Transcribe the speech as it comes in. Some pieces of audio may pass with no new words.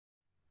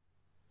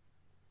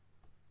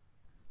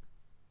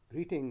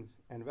Greetings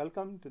and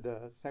welcome to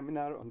the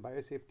seminar on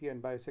Biosafety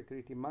and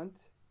Biosecurity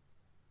Month.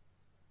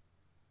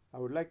 I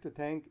would like to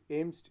thank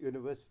AIMS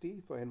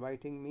University for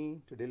inviting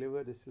me to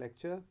deliver this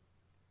lecture,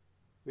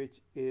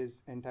 which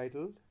is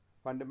entitled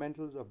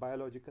Fundamentals of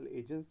Biological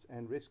Agents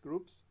and Risk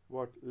Groups,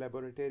 What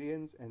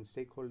Laboratorians and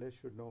Stakeholders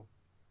Should Know.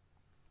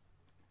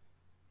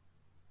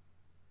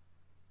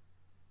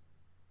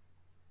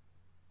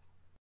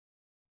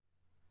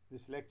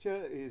 This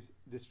lecture is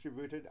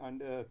distributed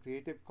under a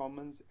Creative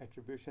Commons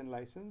Attribution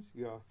License.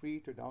 You are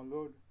free to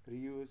download,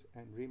 reuse,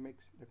 and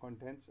remix the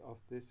contents of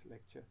this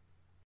lecture.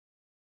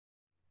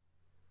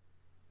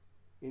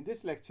 In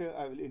this lecture,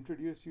 I will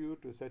introduce you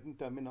to certain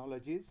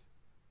terminologies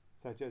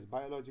such as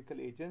biological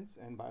agents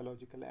and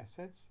biological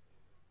assets.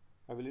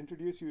 I will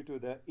introduce you to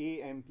the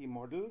AMP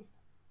model,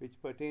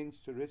 which pertains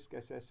to risk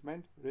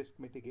assessment, risk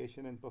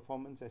mitigation, and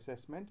performance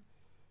assessment.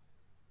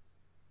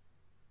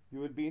 You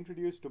will be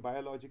introduced to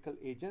biological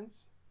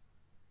agents,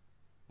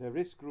 the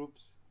risk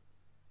groups,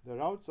 the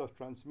routes of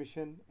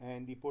transmission,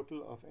 and the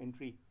portal of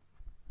entry.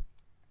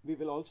 We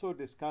will also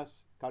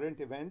discuss current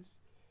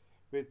events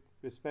with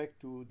respect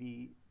to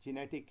the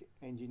genetic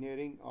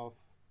engineering of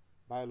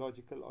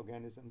biological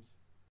organisms.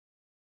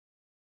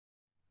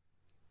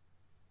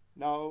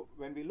 Now,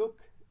 when we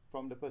look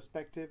from the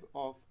perspective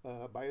of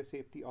a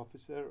biosafety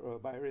officer or a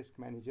biorisk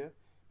manager,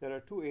 there are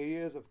two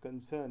areas of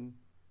concern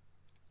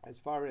as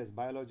far as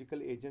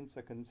biological agents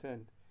are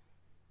concerned.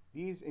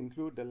 These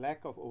include the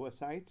lack of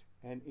oversight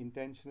and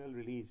intentional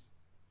release.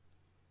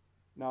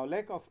 Now,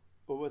 lack of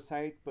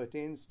oversight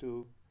pertains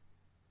to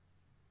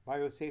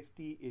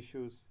biosafety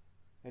issues,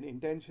 and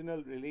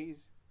intentional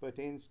release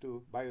pertains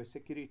to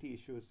biosecurity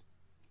issues.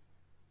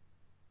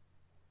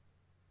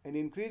 An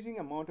increasing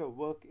amount of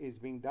work is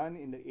being done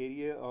in the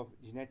area of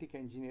genetic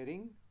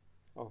engineering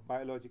of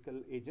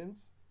biological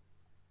agents,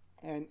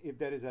 and if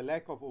there is a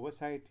lack of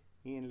oversight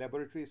in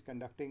laboratories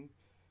conducting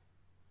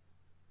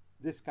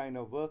this kind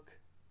of work,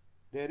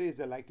 there is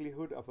a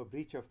likelihood of a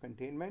breach of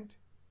containment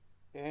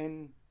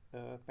and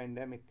a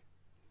pandemic.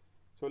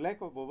 So lack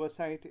of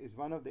oversight is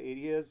one of the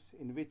areas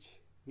in which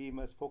we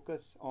must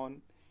focus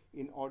on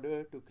in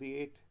order to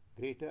create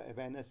greater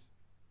awareness.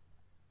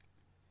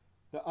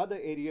 The other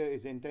area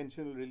is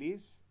intentional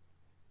release.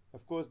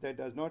 Of course, that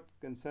does not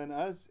concern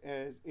us,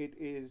 as it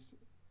is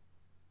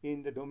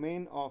in the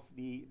domain of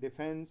the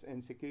defense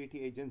and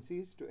security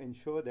agencies to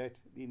ensure that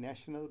the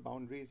national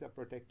boundaries are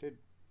protected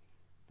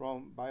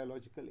from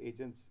biological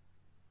agents.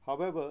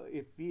 However,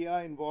 if we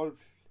are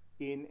involved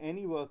in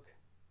any work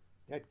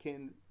that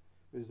can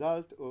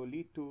result or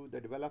lead to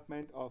the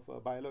development of a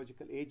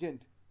biological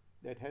agent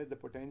that has the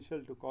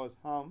potential to cause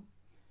harm,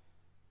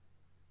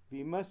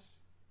 we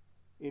must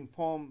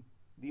inform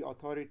the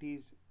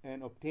authorities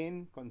and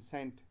obtain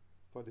consent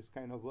for this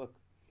kind of work.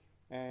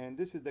 And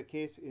this is the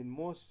case in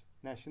most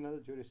national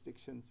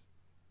jurisdictions.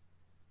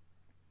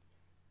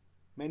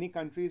 Many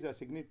countries are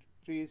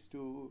signatories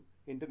to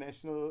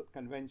international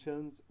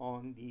conventions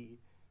on the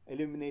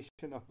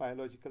elimination of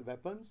biological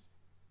weapons,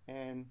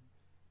 and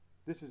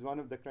this is one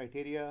of the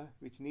criteria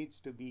which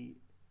needs to be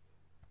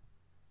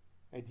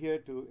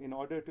adhered to in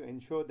order to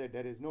ensure that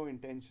there is no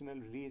intentional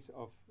release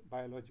of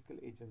biological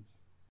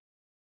agents.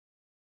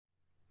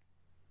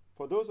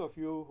 For those of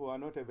you who are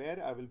not aware,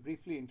 I will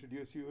briefly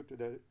introduce you to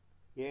the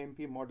AMP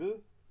model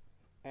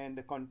and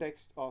the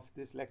context of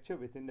this lecture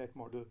within that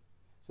model.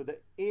 So the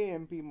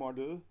AMP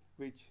model,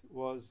 which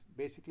was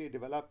basically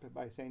developed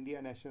by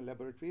Sandia National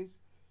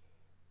Laboratories,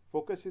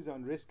 focuses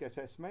on risk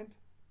assessment,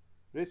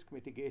 risk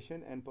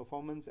mitigation, and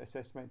performance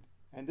assessment.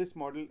 And this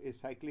model is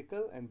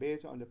cyclical and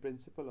based on the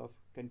principle of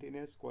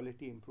continuous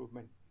quality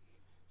improvement.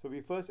 So we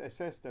first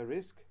assess the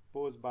risk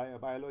posed by a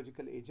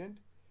biological agent.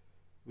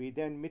 We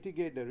then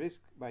mitigate the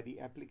risk by the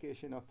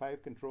application of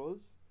 5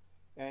 controls,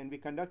 and we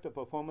conduct a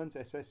performance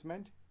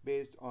assessment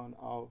based on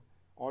our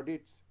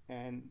audits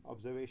and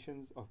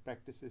observations of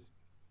practices,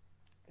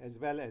 as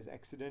well as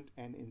accident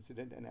and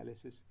incident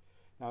analysis.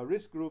 Now,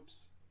 risk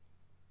groups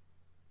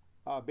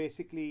are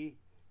basically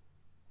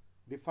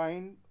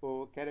defined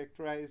or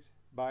characterized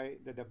by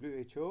the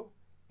WHO,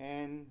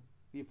 and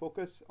we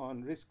focus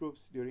on risk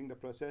groups during the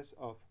process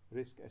of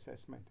risk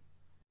assessment.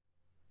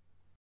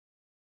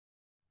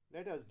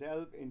 Let us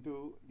delve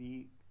into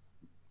the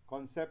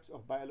concepts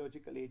of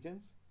biological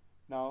agents.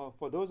 Now,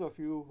 for those of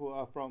you who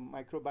are from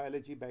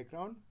microbiology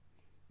background,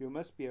 you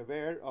must be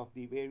aware of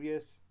the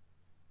various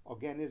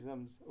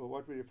organisms, or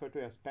what we refer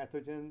to as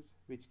pathogens,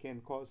 which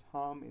can cause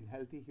harm in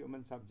healthy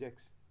human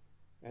subjects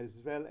as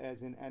well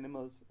as in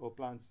animals or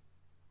plants.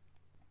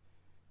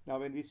 Now,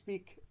 when we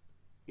speak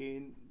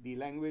in the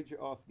language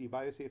of the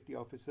biosafety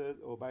officers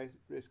or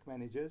biorisk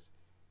managers,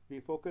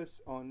 we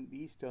focus on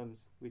these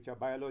terms, which are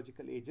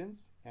biological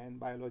agents and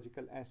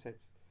biological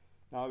assets.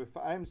 Now, if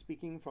I am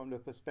speaking from the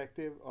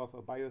perspective of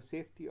a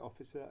biosafety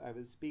officer, I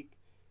will speak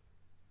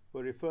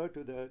or refer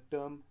to the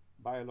term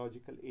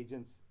biological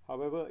agents.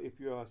 However, if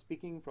you are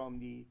speaking from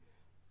the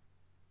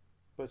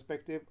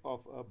perspective of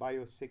a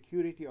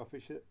biosecurity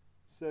officer,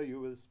 you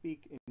will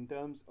speak in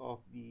terms of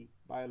the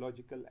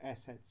biological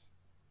assets.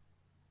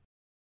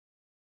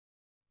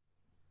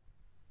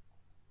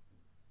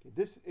 Okay,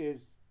 this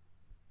is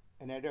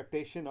an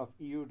adaptation of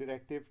EU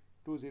Directive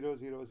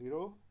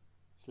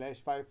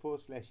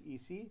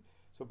 2000/54/EC.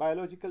 So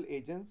biological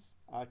agents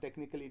are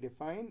technically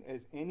defined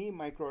as any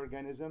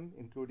microorganism,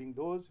 including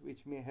those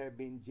which may have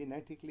been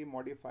genetically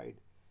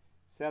modified,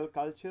 cell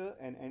culture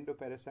and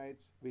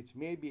endoparasites, which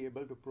may be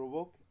able to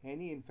provoke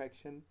any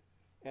infection,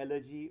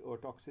 allergy or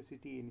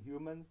toxicity in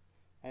humans,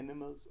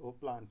 animals or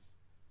plants.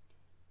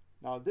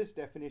 Now this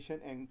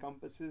definition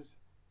encompasses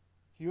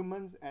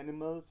humans,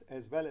 animals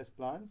as well as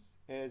plants,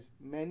 as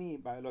many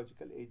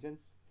biological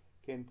agents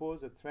can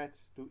pose a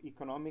threat to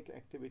economic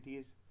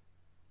activities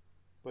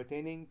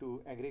pertaining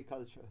to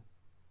agriculture,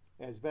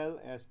 as well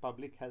as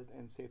public health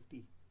and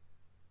safety.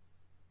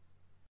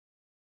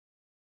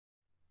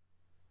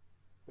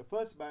 The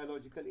first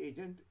biological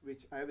agent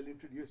which I will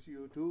introduce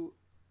you to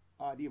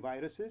are the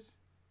viruses.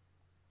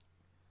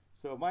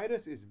 So a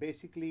virus is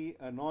basically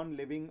a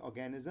non-living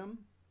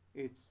organism.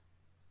 It's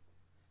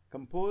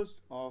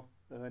composed of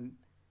a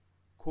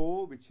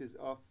core which is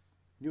of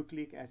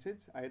nucleic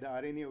acids, either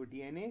RNA or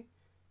DNA,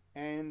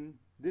 and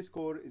this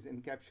core is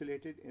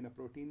encapsulated in a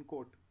protein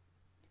coat.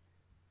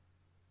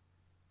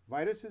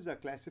 Viruses are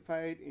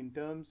classified in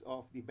terms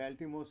of the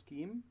Baltimore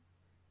scheme,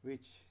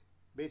 which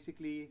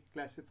basically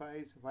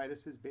classifies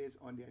viruses based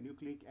on their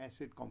nucleic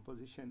acid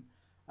composition,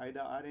 either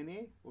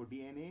RNA or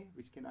DNA,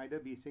 which can either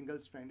be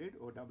single-stranded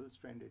or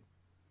double-stranded.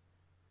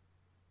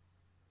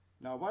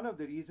 Now, one of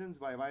the reasons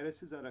why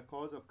viruses are a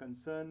cause of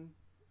concern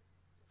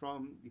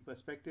from the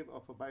perspective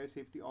of a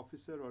biosafety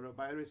officer or a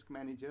biorisk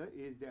manager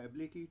is their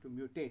ability to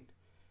mutate.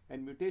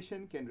 And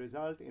mutation can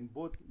result in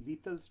both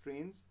lethal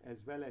strains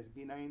as well as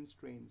benign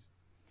strains.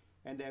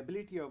 And the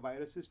ability of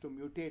viruses to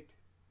mutate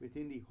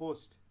within the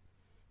host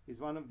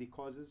is one of the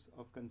causes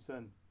of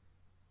concern.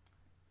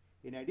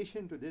 In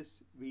addition to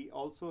this, we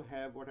also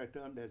have what are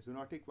termed as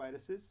zoonotic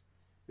viruses,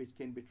 which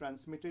can be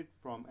transmitted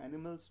from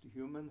animals to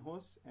human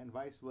hosts and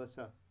vice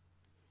versa.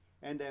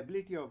 And the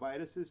ability of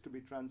viruses to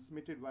be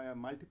transmitted via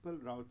multiple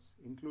routes,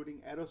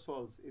 including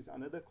aerosols, is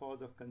another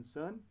cause of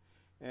concern,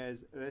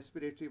 as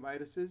respiratory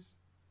viruses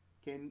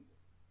can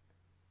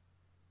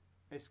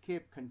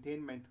escape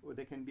containment, or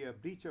there can be a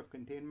breach of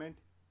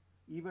containment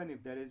even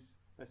if there is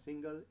a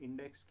single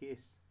index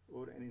case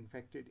or an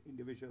infected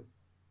individual.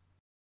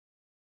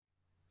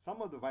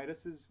 Some of the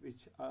viruses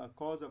which are a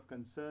cause of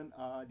concern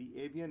are the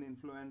avian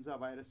influenza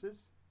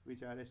viruses,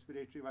 which are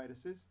respiratory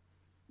viruses,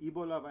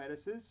 Ebola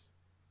viruses,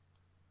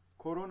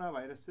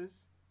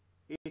 coronaviruses,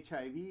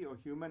 HIV or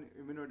human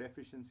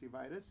immunodeficiency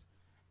virus,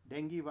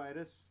 dengue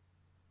virus,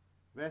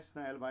 West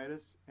Nile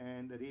virus,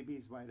 and the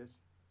rabies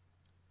virus.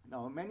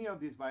 Now, many of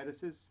these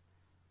viruses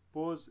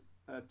pose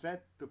a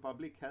threat to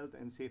public health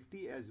and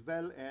safety, as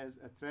well as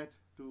a threat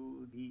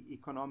to the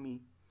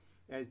economy.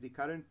 As the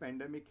current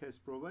pandemic has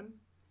proven,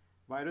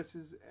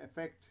 viruses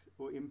affect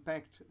or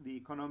impact the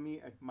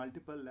economy at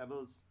multiple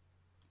levels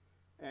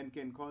and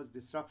can cause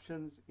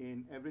disruptions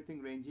in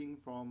everything ranging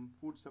from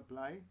food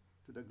supply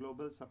to the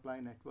global supply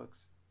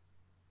networks.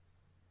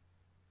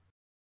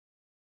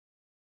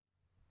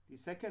 The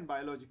second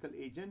biological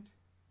agent,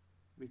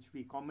 which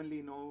we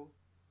commonly know,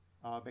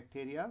 are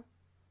bacteria.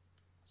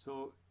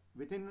 So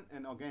within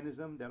an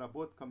organism, there are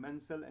both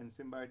commensal and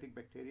symbiotic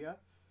bacteria,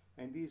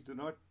 and these do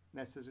not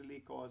necessarily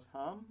cause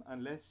harm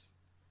unless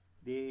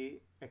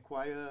they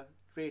acquire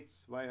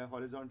traits via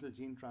horizontal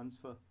gene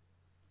transfer.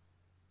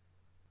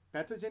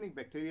 Pathogenic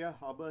bacteria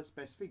harbor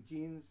specific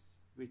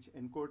genes which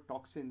encode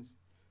toxins,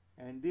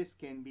 and this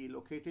can be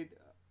located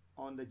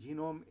on the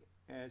genome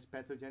as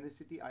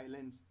pathogenicity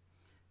islands.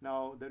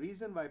 Now, the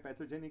reason why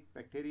pathogenic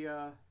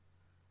bacteria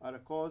are a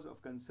cause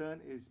of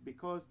concern is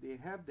because they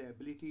have the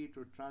ability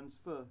to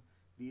transfer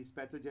these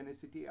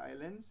pathogenicity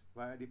islands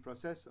via the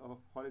process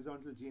of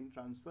horizontal gene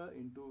transfer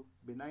into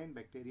benign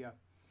bacteria.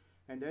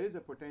 And there is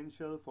a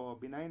potential for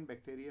benign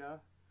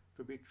bacteria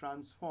to be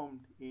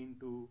transformed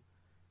into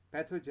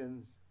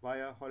pathogens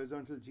via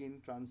horizontal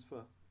gene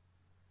transfer.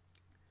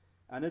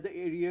 Another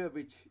area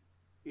which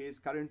is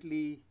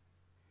currently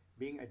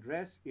being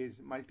addressed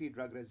is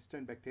multi-drug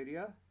resistant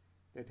bacteria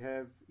that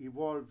have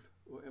evolved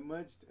or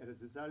emerged as a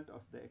result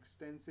of the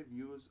extensive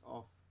use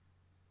of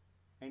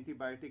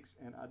antibiotics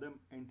and other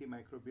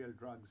antimicrobial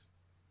drugs.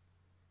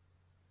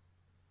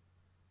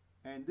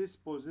 And this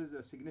poses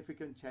a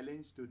significant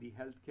challenge to the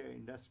healthcare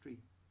industry.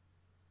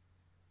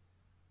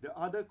 The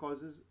other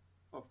causes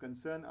of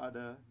concern are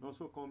the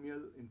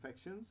nosocomial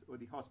infections or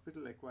the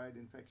hospital-acquired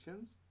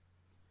infections,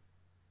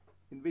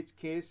 in which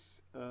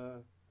case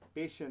a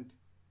patient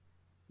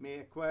may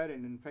acquire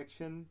an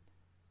infection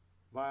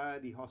via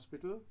the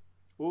hospital,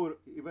 or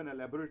even a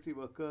laboratory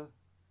worker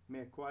may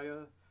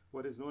acquire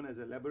what is known as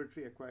a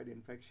laboratory acquired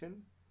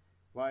infection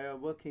via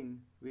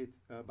working with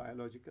a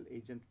biological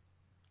agent.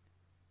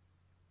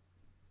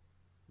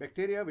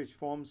 Bacteria which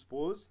form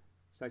spores,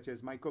 such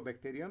as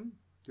Mycobacterium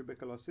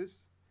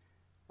tuberculosis,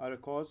 are a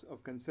cause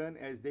of concern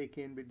as they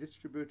can be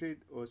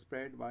distributed or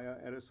spread via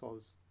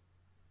aerosols.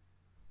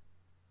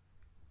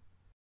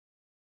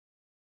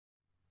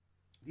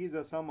 These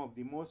are some of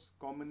the most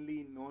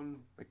commonly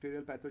known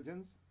bacterial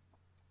pathogens.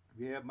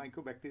 We have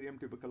Mycobacterium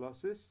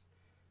tuberculosis,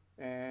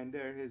 and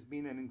there has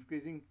been an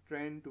increasing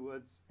trend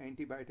towards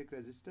antibiotic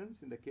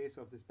resistance in the case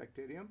of this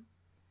bacterium.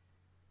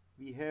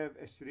 We have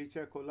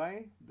Escherichia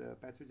coli, the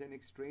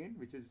pathogenic strain,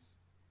 which is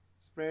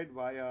spread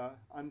via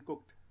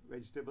uncooked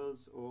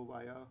vegetables or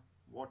via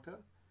water.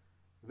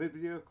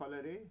 Vibrio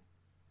cholerae,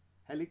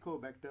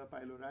 Helicobacter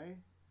pylori,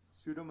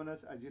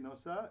 Pseudomonas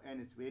aeruginosa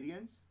and its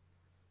variants,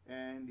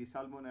 and the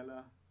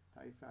Salmonella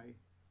typhi.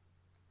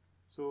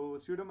 So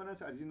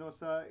Pseudomonas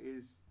aeruginosa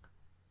is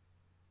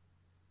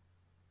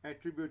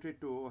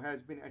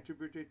has been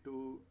attributed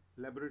to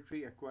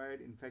laboratory acquired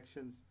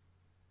infections,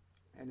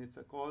 and it's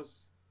a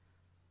cause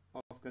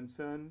of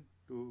concern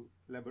to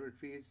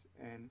laboratories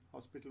and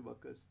hospital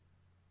workers.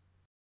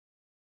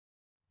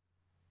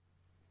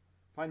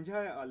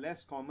 Fungi are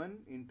less common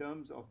in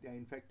terms of their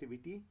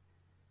infectivity.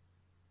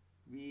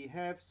 We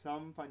have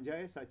some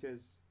fungi such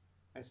as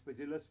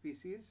Aspergillus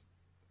species,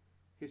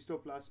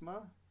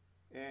 Histoplasma,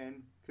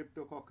 and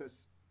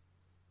Cryptococcus.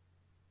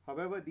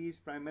 However, these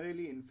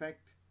primarily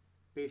infect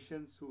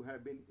patients who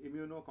have been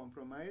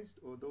immunocompromised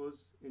or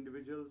those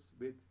individuals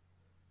with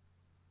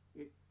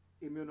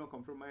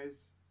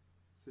immunocompromised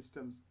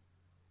systems.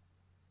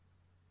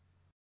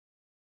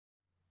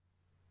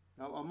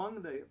 Now,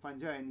 among the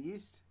fungi and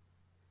yeast,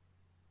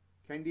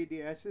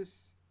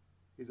 Candidiasis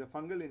is a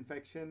fungal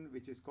infection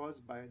which is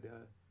caused by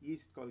the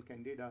yeast called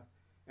Candida,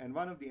 and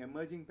one of the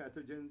emerging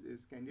pathogens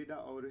is Candida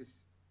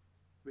auris,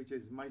 which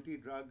is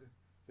multi-drug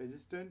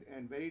resistant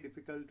and very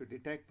difficult to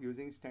detect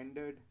using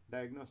standard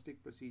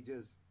diagnostic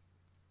procedures.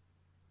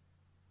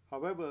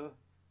 However,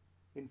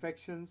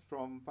 infections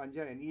from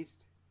fungi and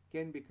yeast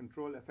can be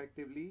controlled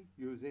effectively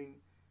using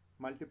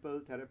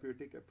multiple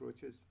therapeutic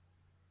approaches.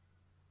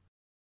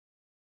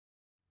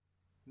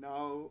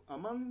 Now,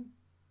 among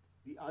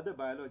the other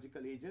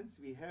biological agents,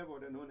 we have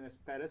what are known as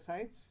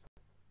parasites,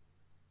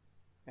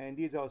 and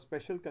these are of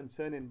special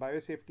concern in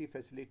biosafety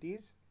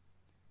facilities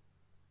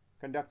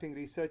conducting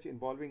research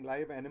involving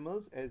live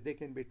animals, as they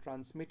can be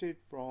transmitted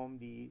from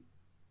the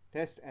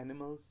test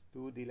animals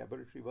to the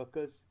laboratory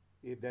workers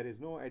if there is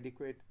no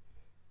adequate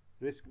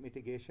risk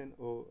mitigation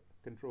or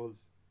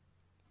controls.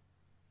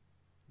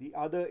 The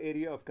other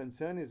area of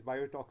concern is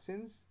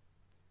biotoxins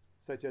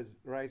such as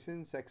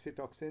ricin,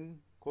 saxitoxin,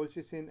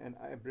 colchicine, and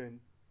iobrin.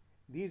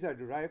 These are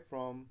derived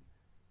from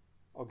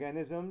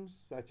organisms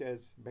such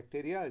as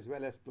bacteria as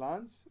well as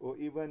plants, or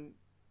even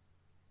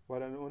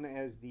what are known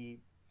as the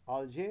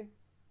algae,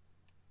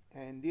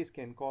 and these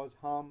can cause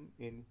harm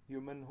in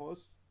human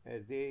hosts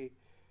as they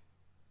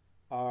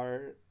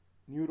are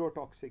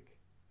neurotoxic.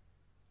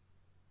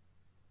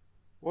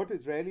 What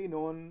is rarely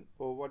known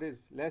or what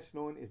is less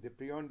known is the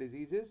prion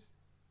diseases,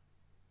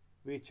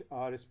 which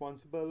are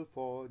responsible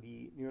for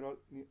the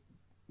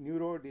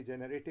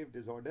neurodegenerative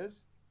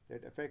disorders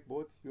that affect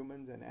both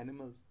humans and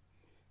animals.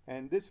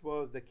 And this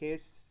was the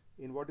case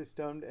in what is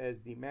termed as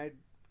the mad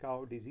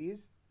cow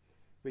disease,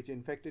 which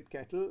infected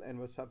cattle and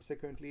was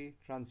subsequently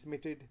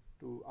transmitted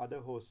to other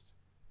hosts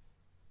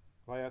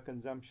via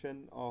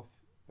consumption of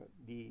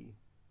the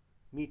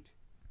meat.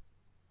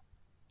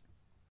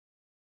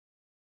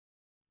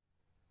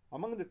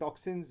 Among the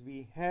toxins,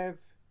 we have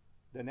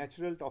the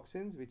natural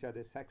toxins, which are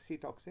the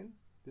saxitoxin.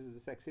 This is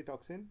the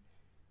saxitoxin.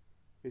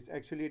 It's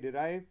actually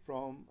derived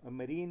from a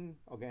marine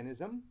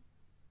organism.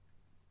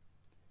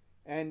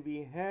 And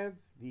we have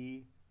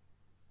the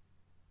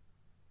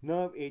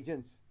nerve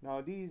agents.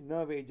 Now, these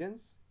nerve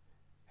agents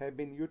have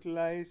been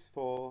utilized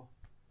for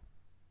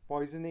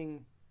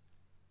poisoning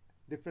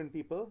different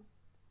people,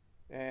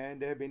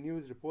 and there have been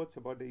news reports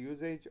about the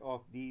usage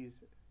of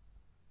these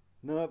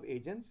nerve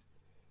agents.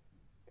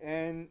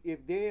 And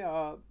if they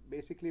are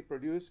basically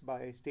produced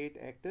by state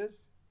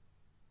actors,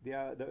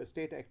 the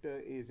state actor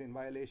is in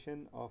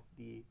violation of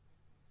the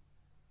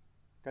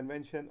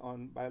Convention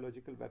on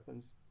Biological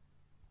Weapons.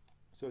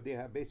 So they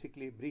are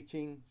basically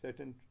breaching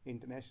certain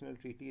international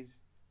treaties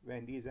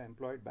when these are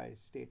employed by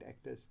state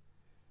actors.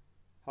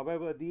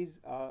 However, these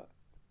are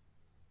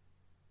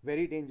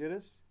very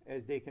dangerous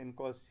as they can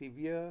cause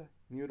severe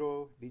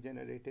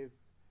neurodegenerative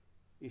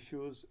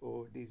issues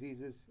or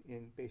diseases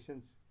in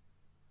patients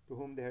to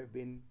whom they have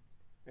been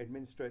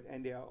administered,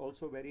 and they are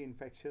also very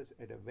infectious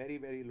at a very,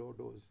 very low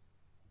dose.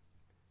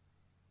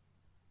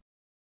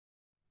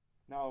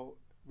 Now,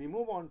 we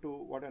move on to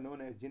what are known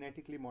as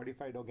genetically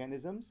modified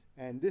organisms,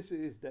 and this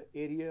is the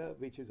area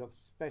which is of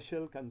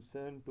special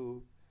concern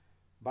to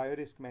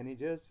biorisk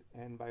managers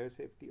and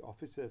biosafety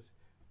officers,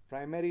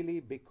 primarily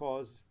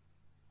because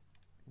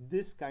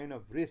this kind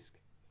of risk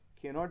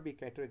cannot be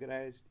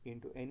categorized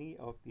into any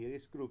of the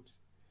risk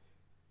groups.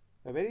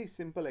 A very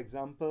simple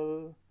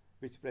example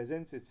which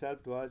presents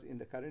itself to us in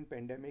the current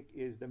pandemic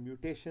is the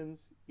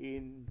mutations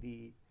in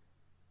the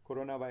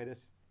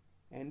coronavirus.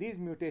 And these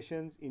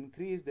mutations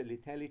increase the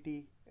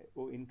lethality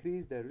or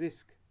increase the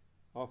risk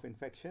of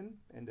infection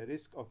and the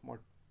risk of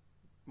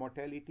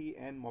mortality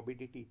and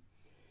morbidity.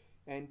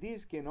 And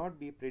these cannot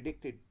be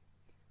predicted.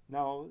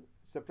 Now,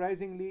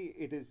 surprisingly,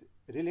 it is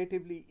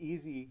relatively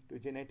easy to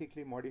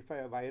genetically modify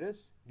a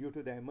virus due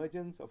to the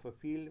emergence of a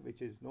field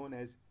which is known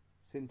as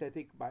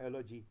synthetic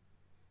biology.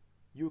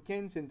 You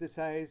can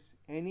synthesize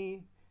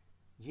any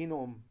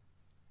genome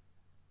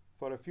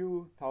for a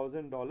few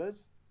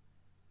 $1,000,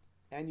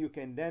 and you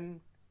can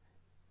then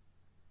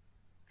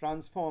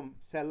transform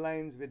cell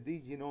lines with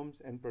these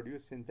genomes and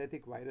produce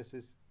synthetic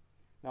viruses.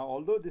 Now,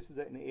 although this is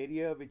an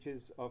area which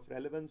is of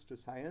relevance to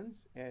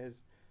science,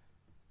 as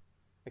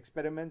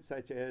experiments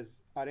such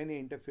as RNA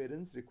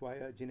interference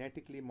require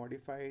genetically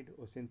modified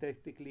or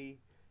synthetically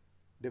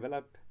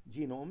developed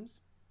genomes,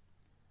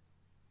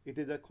 it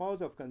is a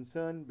cause of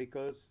concern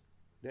because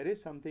there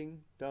is something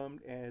termed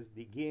as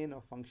the gain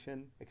of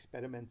function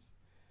experiments.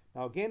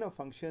 Now, gain of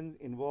function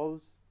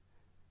involves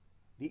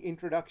the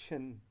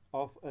introduction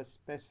of a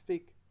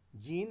specific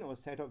gene or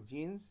set of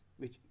genes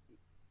which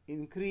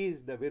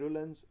increase the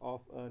virulence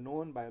of a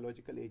known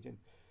biological agent.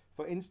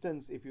 For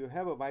instance, if you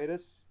have a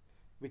virus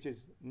which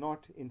is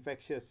not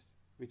infectious,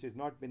 which is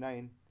not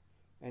benign,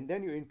 and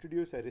then you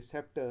introduce a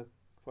receptor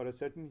for a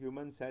certain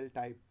human cell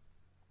type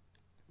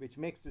which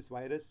makes this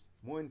virus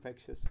more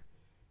infectious,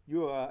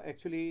 you are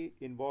actually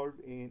involved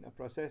in a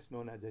process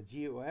known as a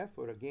GOF,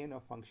 or a gain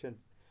of function.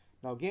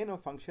 Now, gain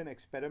of function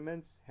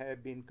experiments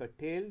have been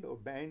curtailed or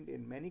banned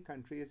in many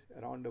countries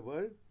around the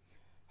world.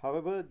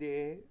 However,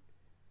 they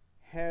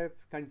have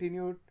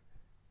continued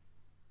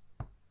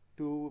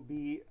to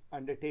be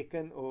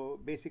undertaken, or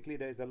basically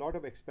there is a lot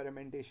of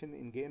experimentation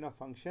in gain of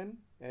function,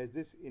 as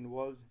this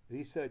involves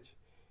research,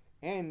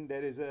 and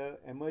there is a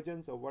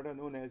emergence of what are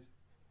known as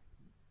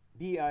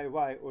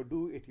DIY, or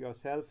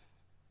do-it-yourself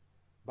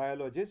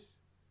biologists,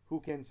 who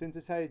can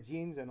synthesize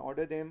genes and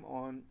order them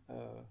on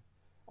an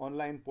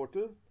online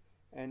portal,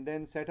 and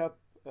then set up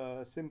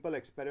a simple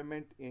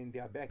experiment in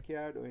their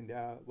backyard or in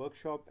their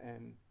workshop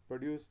and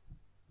produce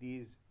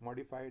these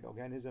modified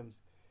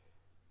organisms.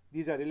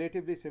 These are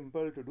relatively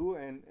simple to do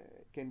and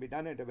can be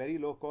done at a very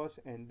low cost,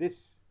 and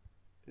this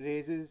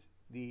raises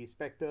the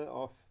specter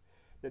of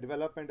the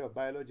development of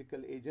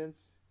biological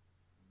agents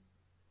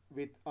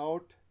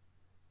without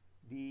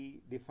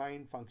the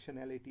defined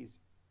functionalities.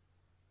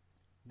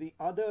 The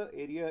other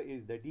area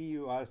is the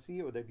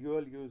DURC, or the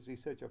dual use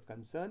research of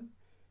concern,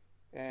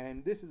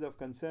 and this is of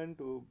concern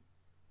to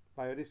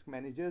biorisk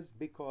managers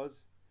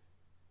because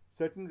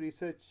certain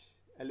research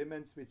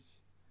elements which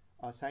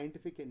are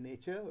scientific in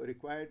nature or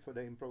required for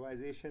the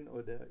improvisation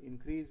or the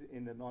increase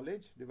in the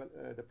knowledge,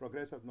 the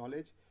progress of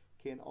knowledge,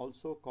 can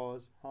also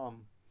cause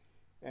harm.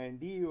 And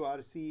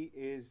DURC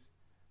is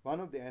one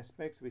of the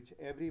aspects which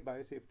every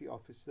biosafety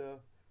officer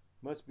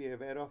must be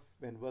aware of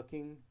when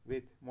working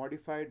with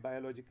modified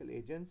biological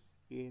agents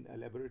in a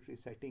laboratory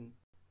setting,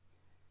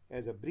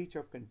 as a breach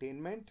of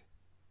containment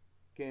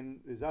can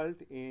result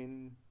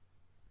in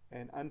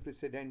an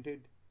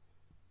unprecedented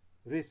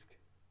risk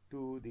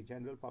to the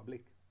general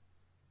public.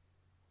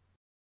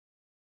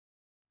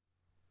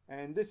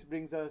 And this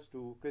brings us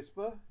to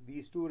CRISPR.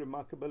 These two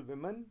remarkable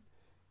women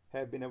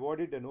have been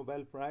awarded the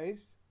Nobel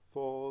Prize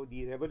for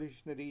the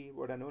revolutionary,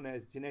 what are known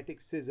as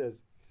genetic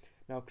scissors.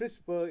 Now,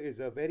 CRISPR is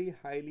a very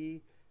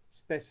highly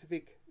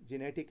specific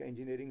genetic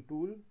engineering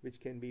tool which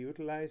can be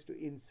utilized to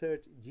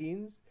insert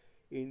genes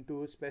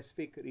into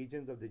specific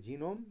regions of the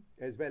genome,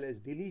 as well as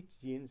delete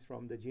genes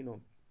from the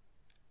genome.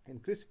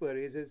 And CRISPR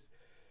raises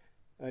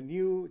a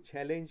new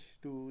challenge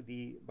to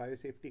the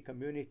biosafety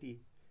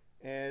community,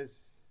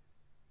 as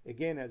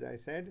again, as I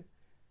said,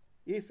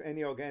 if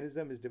any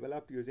organism is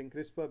developed using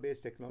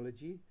CRISPR-based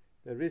technology,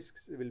 the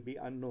risks will be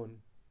unknown.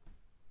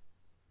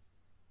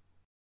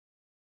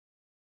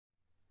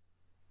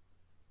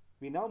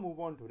 We now move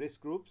on to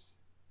risk groups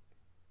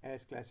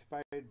as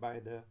classified by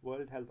the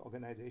World Health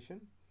Organization.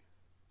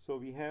 So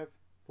we have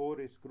 4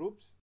 risk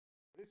groups.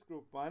 Risk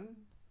group 1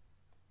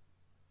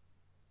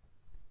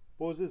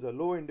 poses a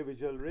low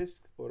individual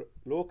risk or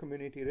low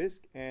community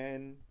risk,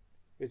 and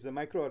it's a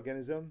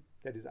microorganism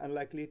that is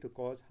unlikely to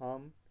cause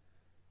harm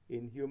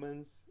in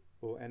humans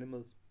or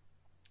animals.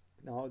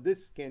 Now,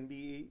 this can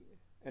be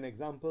an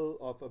example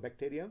of a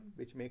bacterium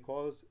which may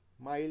cause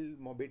mild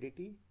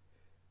morbidity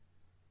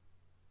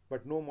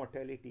but no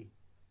mortality.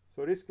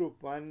 So risk group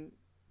 1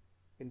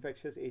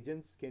 infectious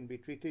agents can be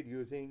treated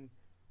using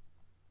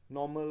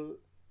normal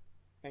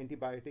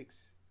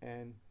antibiotics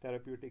and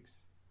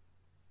therapeutics.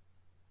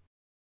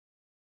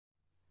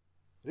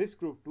 Risk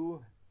group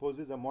 2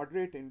 poses a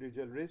moderate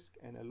individual risk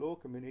and a low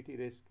community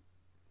risk.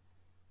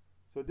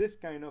 So this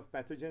kind of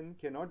pathogen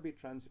cannot be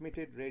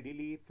transmitted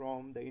readily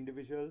from the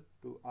individual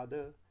to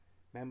other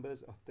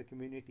members of the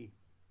community.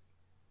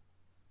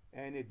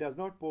 And it does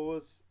not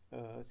pose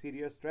a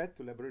serious threat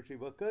to laboratory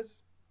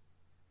workers.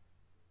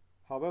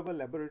 However,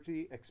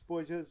 laboratory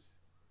exposures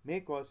may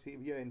cause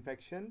severe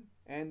infection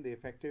and the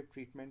effective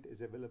treatment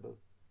is available.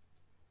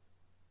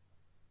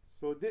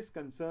 So this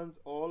concerns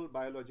all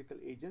biological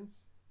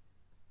agents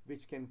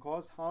which can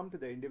cause harm to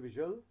the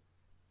individual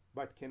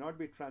but cannot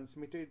be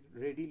transmitted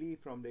readily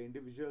from the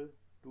individual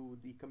to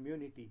the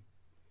community.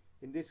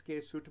 In this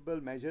case,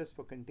 suitable measures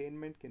for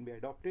containment can be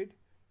adopted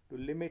to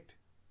limit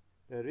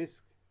the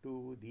risk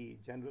to the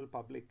general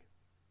public.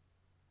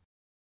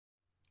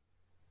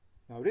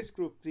 Now, risk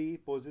group 3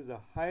 poses a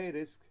high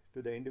risk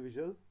to the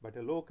individual but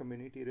a low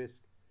community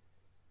risk.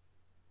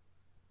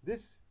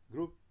 This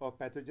group of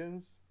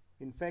pathogens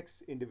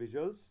infects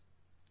individuals.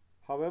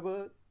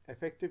 However,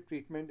 effective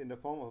treatment in the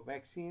form of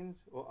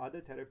vaccines or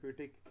other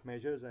therapeutic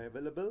measures are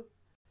available,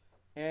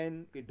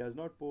 and it does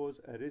not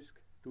pose a risk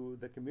to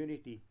the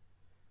community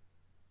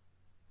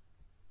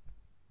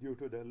due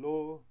to the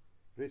low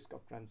risk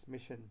of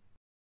transmission.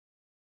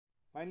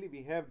 Finally,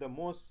 we have the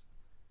most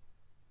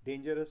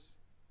dangerous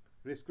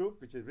risk group,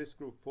 which is risk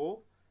group 4.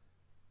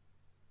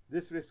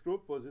 This risk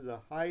group poses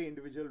a high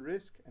individual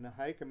risk and a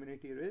high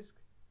community risk,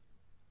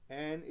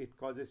 and it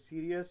causes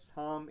serious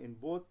harm in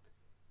both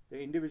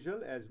the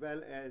individual as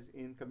well as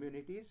in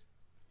communities,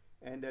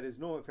 and there is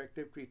no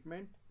effective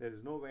treatment, there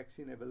is no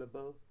vaccine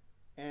available,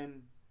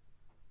 and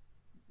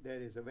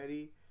there is a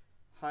very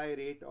high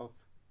rate of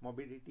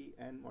morbidity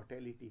and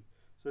mortality.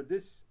 So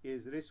this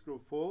is risk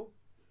group 4,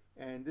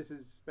 and this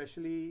is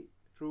especially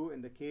true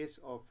in the case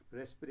of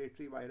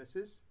respiratory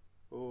viruses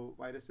or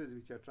viruses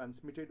which are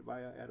transmitted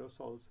via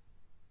aerosols.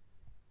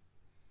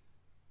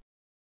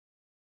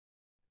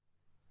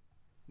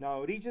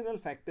 Now, regional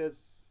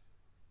factors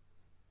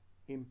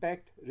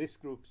impact risk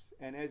groups,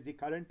 and as the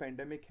current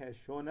pandemic has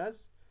shown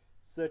us,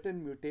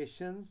 certain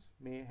mutations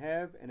may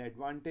have an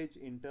advantage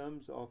in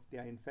terms of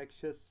their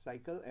infectious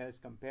cycle as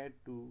compared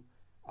to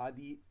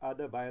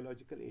other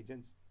biological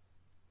agents.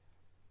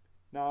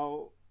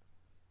 Now,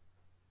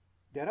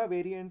 there are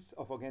variants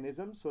of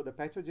organisms, so the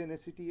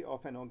pathogenicity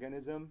of an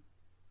organism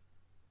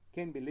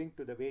can be linked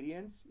to the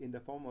variants in the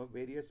form of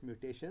various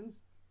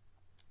mutations.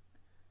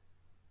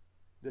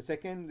 The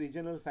second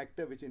regional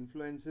factor which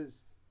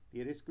influences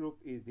the risk group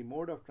is the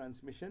mode of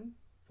transmission.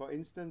 For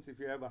instance, if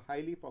you have a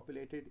highly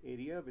populated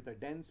area with a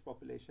dense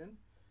population,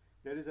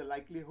 there is a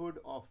likelihood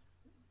of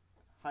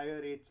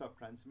higher rates of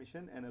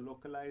transmission and a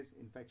localized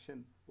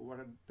infection, what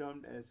are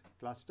termed as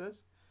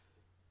clusters.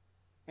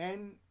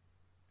 And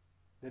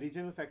the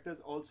regional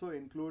factors also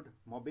include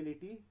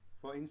mobility.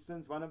 For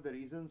instance, one of the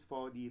reasons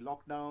for the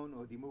lockdown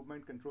or the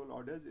movement control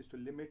orders is to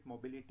limit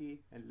mobility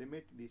and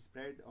limit the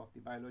spread of the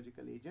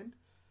biological agent.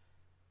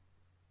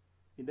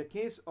 In the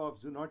case of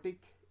zoonotic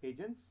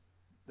agents,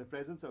 the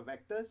presence of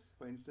vectors,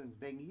 for instance,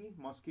 dengue,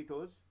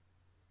 mosquitoes,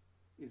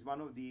 is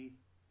one of the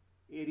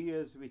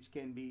areas which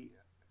can be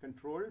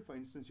controlled. For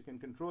instance, you can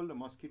control the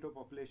mosquito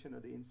population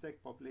or the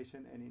insect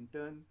population and in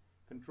turn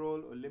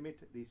control or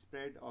limit the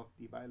spread of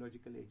the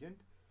biological agent.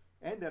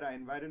 And there are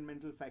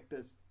environmental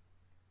factors.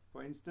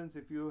 For instance,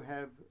 if you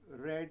have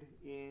read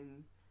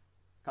in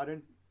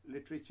current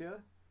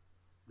literature,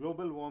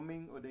 global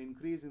warming or the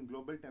increase in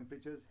global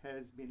temperatures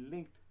has been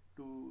linked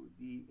to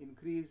the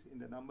increase in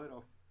the number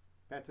of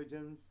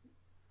pathogens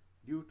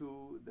due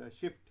to the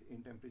shift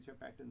in temperature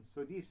patterns.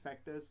 So these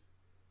factors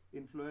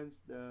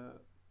influence the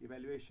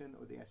evaluation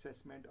or the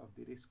assessment of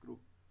the risk group.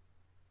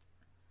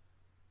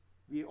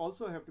 We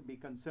also have to be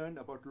concerned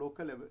about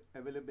local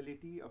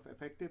availability of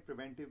effective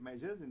preventive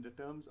measures in the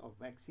terms of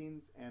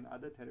vaccines and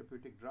other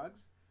therapeutic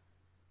drugs.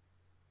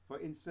 For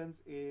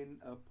instance, in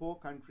a poor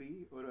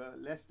country or a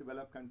less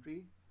developed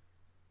country,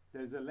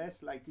 there is a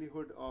less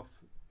likelihood of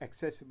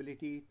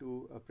accessibility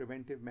to a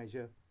preventive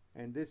measure,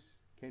 and this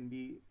can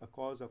be a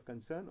cause of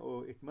concern,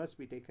 or it must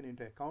be taken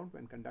into account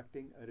when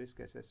conducting a risk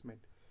assessment,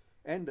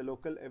 and the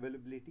local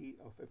availability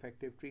of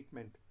effective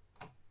treatment.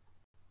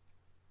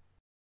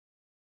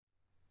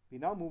 We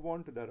now move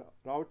on to the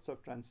routes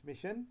of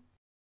transmission,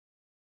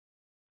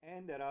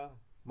 and there are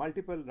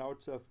multiple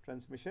routes of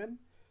transmission,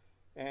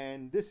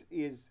 and this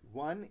is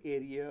one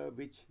area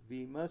which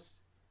we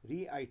must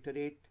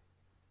reiterate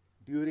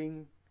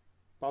during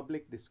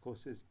public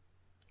discourses,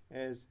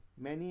 as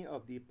many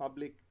of the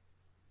public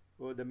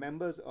or the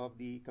members of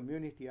the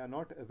community are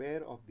not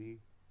aware of the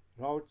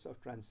routes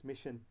of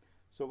transmission.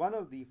 So one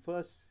of the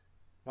first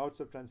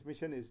routes of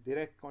transmission is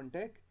direct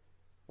contact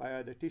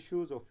via the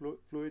tissues or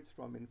fluids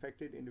from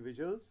infected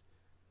individuals,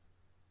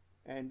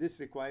 and this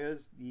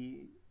requires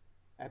the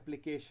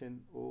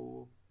application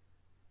or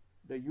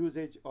the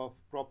usage of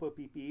proper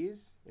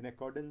PPEs in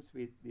accordance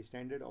with the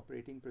standard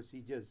operating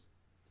procedures.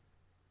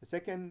 The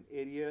second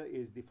area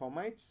is the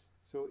fomites.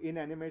 So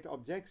inanimate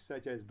objects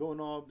such as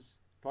doorknobs,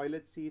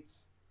 toilet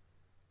seats,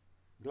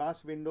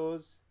 glass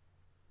windows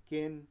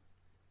can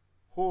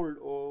hold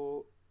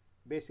or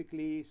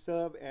basically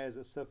serve as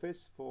a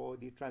surface for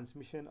the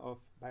transmission of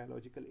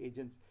biological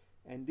agents,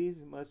 and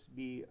these must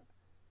be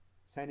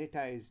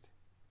sanitized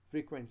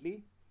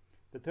frequently.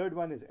 The third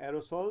one is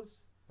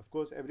aerosols. Of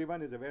course,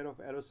 everyone is aware of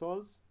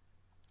aerosols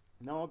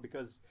now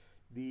because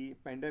the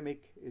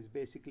pandemic is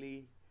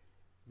basically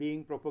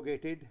being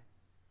propagated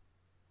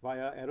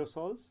via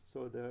aerosols.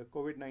 So the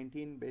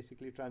COVID-19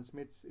 basically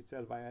transmits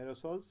itself via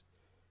aerosols,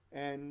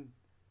 and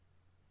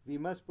we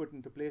must put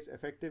into place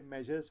effective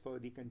measures for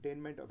the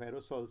containment of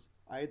aerosols,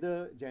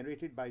 either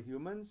generated by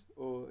humans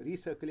or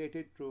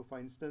recirculated through, for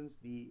instance,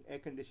 the air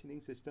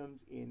conditioning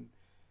systems in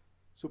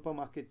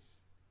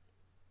supermarkets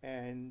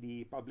and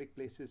the public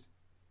places.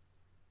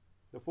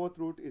 The fourth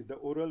route is the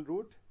oral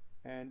route,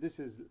 and this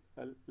is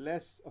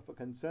less of a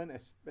concern,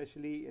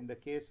 especially in the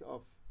case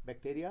of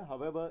bacteria.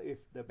 However, if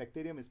the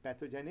bacterium is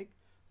pathogenic,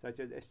 such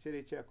as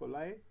Escherichia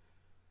coli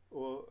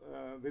or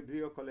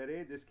Vibrio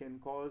cholerae, this can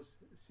cause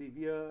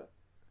severe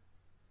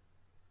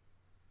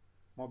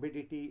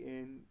morbidity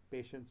in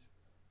patients.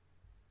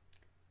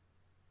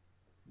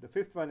 The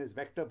fifth one is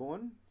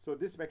vector-borne. So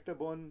this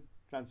vector-borne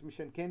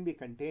transmission can be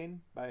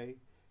contained by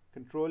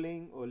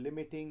controlling or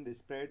limiting the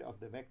spread of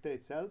the vector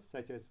itself,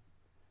 such as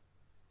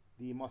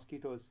the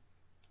mosquitoes,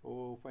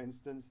 or for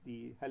instance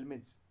the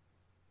helminths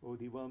or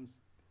the worms.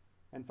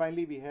 And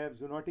finally, we have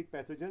zoonotic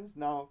pathogens.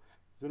 Now,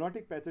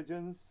 zoonotic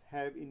pathogens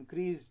have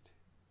increased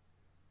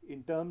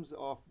in terms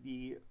of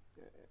the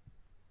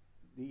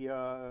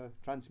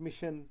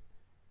transmission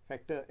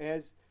factor,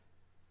 as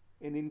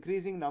an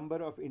increasing number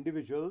of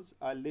individuals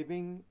are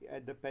living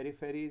at the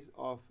peripheries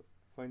of,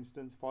 for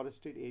instance,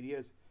 forested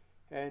areas,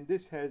 and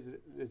this has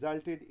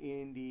resulted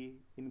in the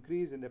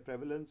increase in the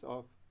prevalence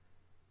of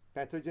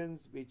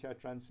pathogens which are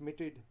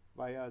transmitted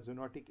via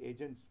zoonotic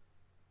agents.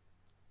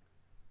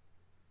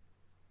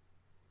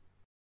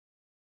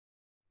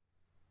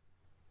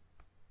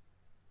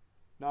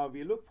 Now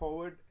we look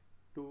forward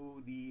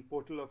to the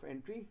portal of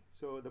entry.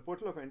 So the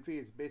portal of entry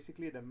is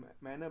basically the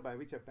manner by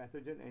which a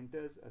pathogen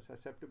enters a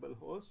susceptible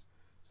host.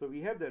 So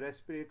we have the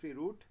respiratory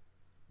route,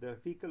 the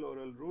fecal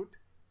oral route,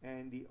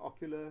 and the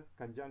ocular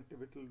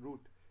conjunctival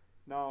route.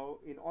 Now,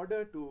 in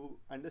order to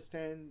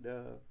understand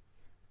the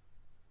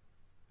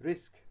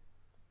risk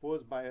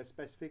posed by a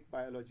specific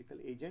biological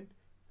agent,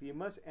 we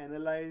must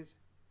analyze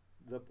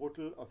the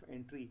portal of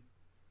entry.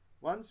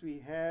 Once we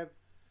have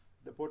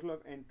the portal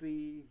of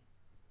entry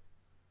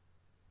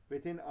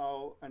within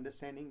our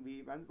understanding,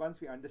 once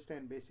we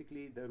understand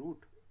basically the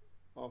route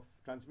of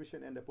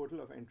transmission and the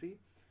portal of entry,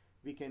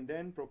 we can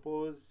then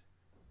propose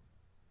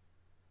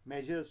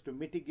measures to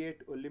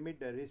mitigate or limit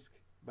the risk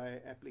by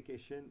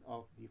application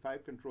of the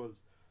 5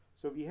 controls.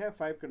 So we have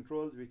 5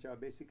 controls, which are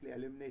basically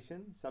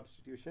elimination,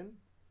 substitution,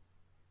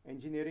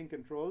 engineering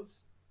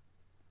controls,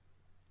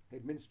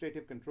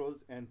 administrative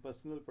controls, and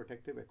personal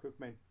protective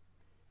equipment.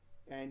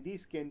 And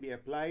these can be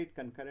applied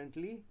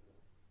concurrently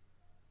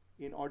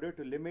in order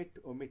to limit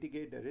or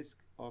mitigate the risk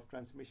of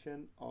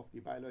transmission of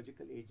the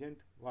biological agent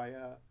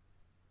via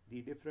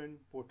the different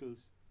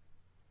portals.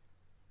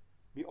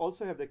 We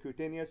also have the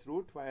cutaneous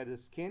route via the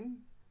skin.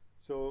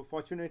 So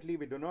fortunately,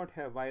 we do not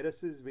have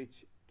viruses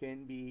which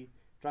can be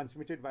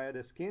transmitted via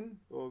the skin,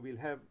 or we'll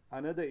have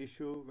another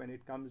issue when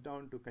it comes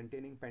down to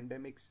containing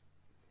pandemics.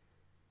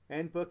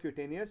 And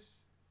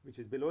percutaneous, which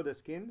is below the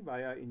skin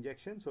via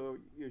injection. So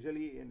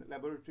usually in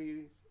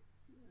laboratory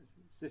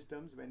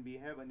systems, when we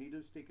have a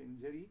needle stick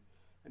injury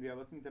and we are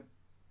working with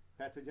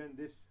the pathogen,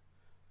 this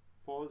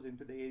falls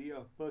into the area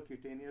of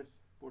percutaneous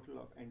portal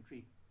of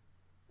entry.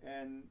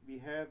 And we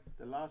have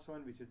the last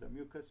one, which is the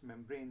mucous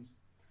membranes.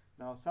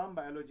 Now, some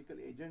biological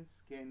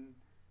agents can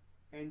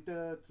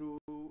enter through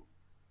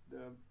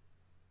the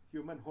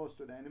human host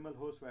or the animal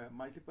host via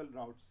multiple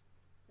routes,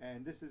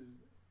 and this is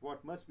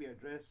what must be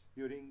addressed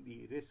during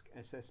the risk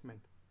assessment.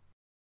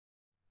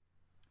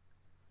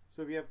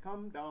 So we have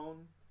come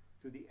down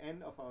to the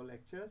end of our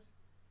lectures,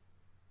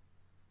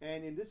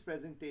 and in this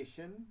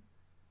presentation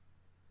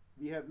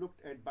we have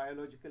looked at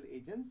biological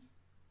agents,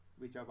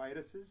 which are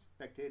viruses,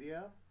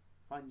 bacteria,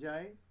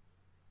 fungi.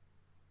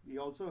 We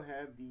also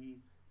have the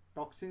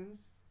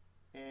toxins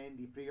and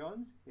the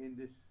prions in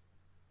this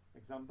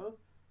example.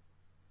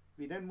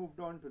 We then moved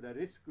on to the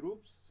risk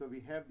groups. So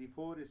we have the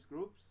 4 risk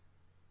groups,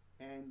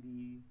 and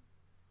the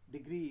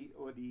degree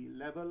or the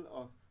level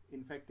of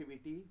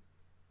infectivity,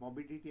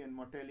 morbidity and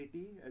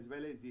mortality, as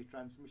well as the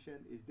transmission,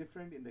 is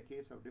different in the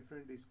case of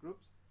different risk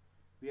groups.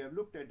 We have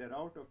looked at the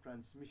route of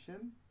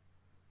transmission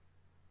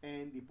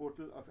and the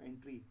portal of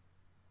entry.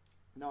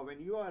 Now,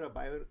 when you are a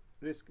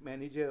bio-risk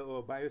manager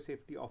or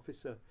biosafety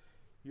officer,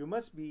 you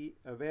must be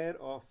aware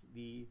of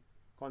the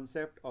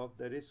concept of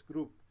the risk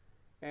group.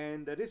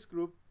 And the risk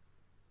group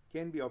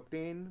can be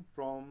obtained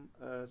from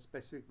a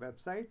specific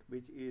website,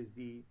 which is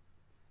the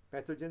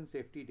pathogen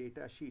safety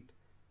data sheet.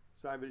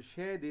 So I will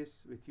share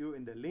this with you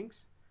in the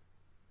links.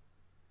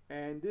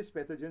 And this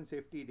pathogen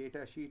safety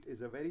data sheet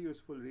is a very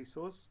useful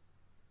resource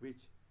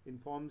which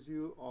informs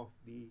you of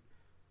the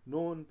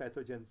known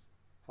pathogens.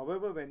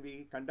 However, when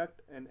we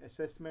conduct an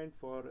assessment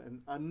for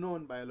an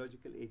unknown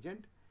biological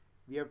agent,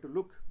 we have to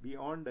look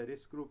beyond the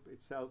risk group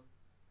itself.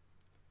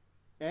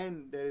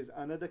 And there is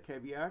another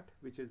caveat,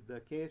 which is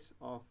the case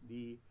of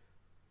the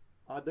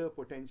other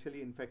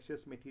potentially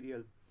infectious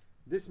material.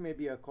 This may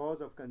be a cause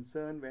of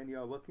concern when you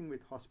are working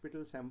with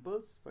hospital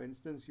samples. For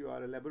instance, you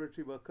are a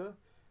laboratory worker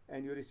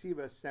and you receive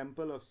a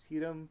sample of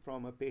serum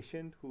from a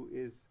patient who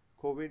is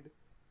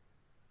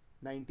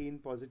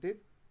COVID-19 positive.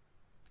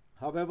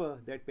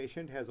 However, that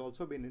patient has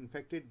also been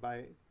infected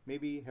by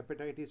maybe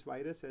hepatitis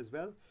virus as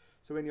well.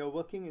 So when you're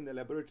working in the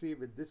laboratory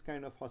with this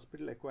kind of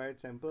hospital acquired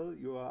sample,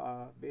 you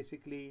are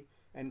basically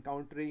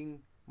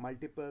encountering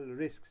multiple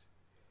risks,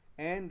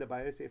 and the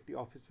biosafety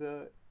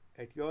officer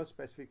at your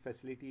specific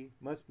facility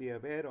must be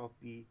aware of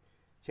the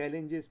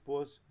challenges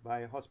posed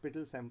by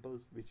hospital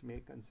samples, which may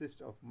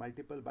consist of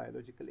multiple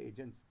biological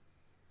agents.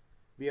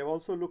 We have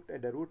also looked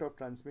at the route of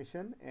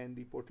transmission and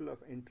the portal of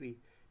entry.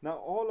 Now,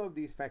 all of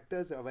these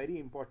factors are very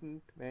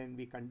important when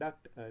we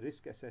conduct a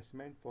risk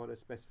assessment for a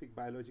specific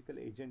biological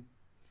agent,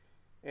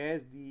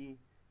 as the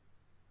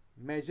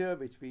measure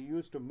which we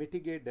use to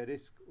mitigate the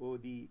risk or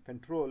the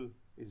control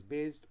is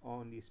based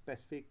on the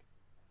specific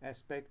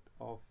aspect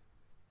of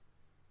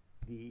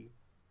the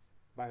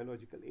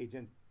biological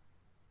agent.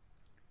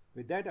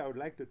 With that, I would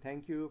like to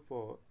thank you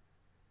for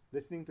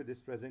listening to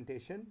this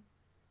presentation,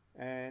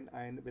 and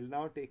I will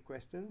now take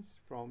questions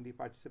from the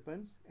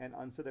participants and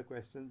answer the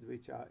questions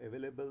which are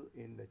available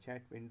in the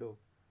chat window.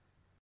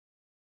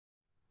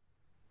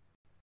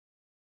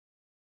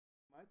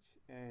 Much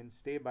and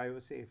stay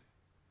biosafe.